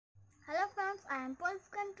I am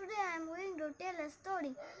Polska and today I am going to tell a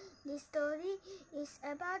story. This story is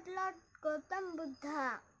about Lord Gautam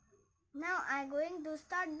Buddha. Now I am going to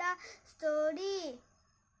start the story.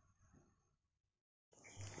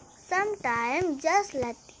 Sometimes just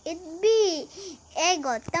let it be. A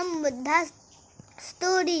Gautam Buddha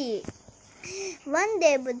story. One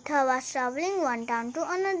day Buddha was traveling one town to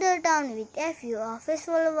another town with a few of his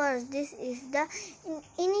followers. This is the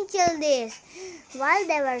initial days. While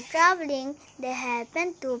they were traveling, they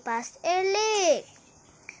happened to pass a lake.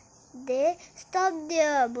 They stopped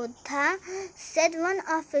there. Buddha said one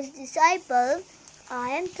of his disciples, "I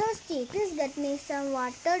am thirsty. Please get me some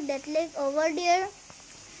water. That lake over there."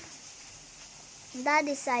 The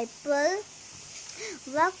disciple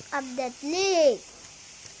walked up that lake.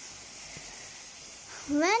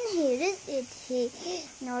 When he reached it, he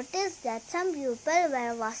noticed that some people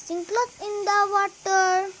were washing clothes in the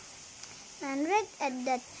water. And right at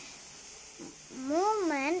that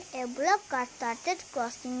moment, a bullock cart started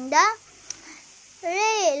crossing the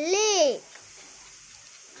lake.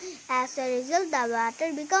 As a result, the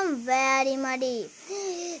water became very muddy.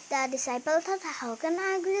 The disciple thought, "How can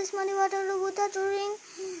I give this muddy water to Buddha to drink?"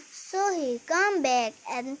 So he came back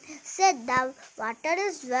and said, "The water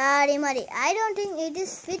is very muddy. I don't think it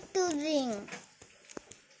is fit to drink."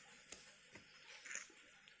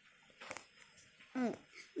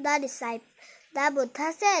 The Buddha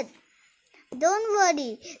said, "Don't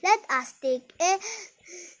worry. Let us take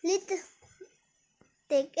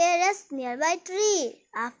a rest nearby tree."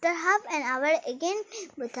 After half an hour again,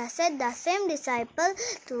 Buddha said the same disciple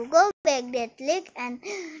to go back that lake and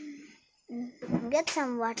get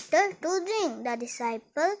some water to drink. The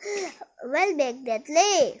disciple went back that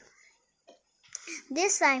lake.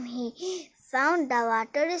 This time he found the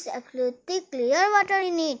water is absolutely clear water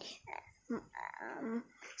in it.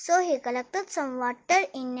 So he collected some water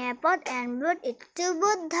in a pot and brought it to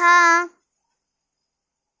Buddha.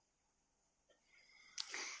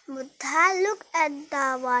 Buddha looked at the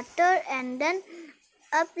water and then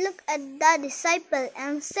looked at the disciple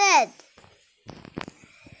and said,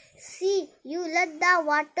 "See, you let the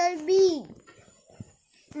water be,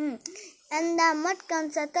 and the mud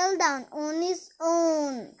can settle down on its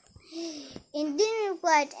own. It didn't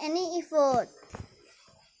require any effort."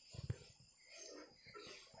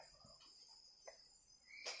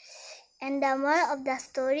 And the moral of the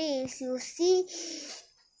story is, you see,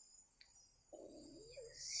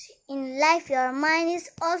 in life your mind is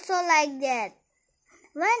also like that.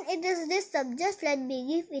 When it is disturbed, just let me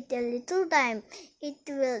give it a little time. It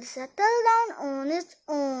will settle down on its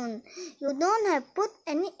own. You don't have to put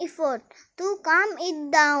any effort to calm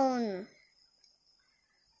it down.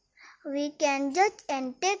 We can judge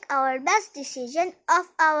and take our best decision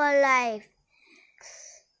of our life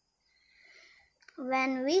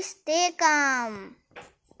when we stay calm.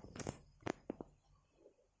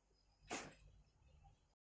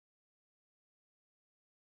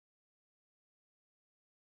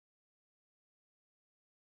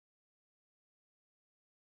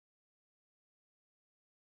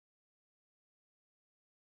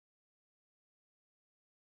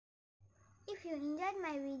 If you enjoyed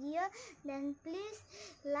my video, then please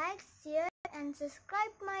like, share and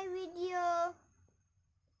subscribe my video.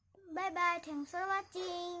 Bye bye. Thanks for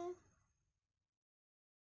watching.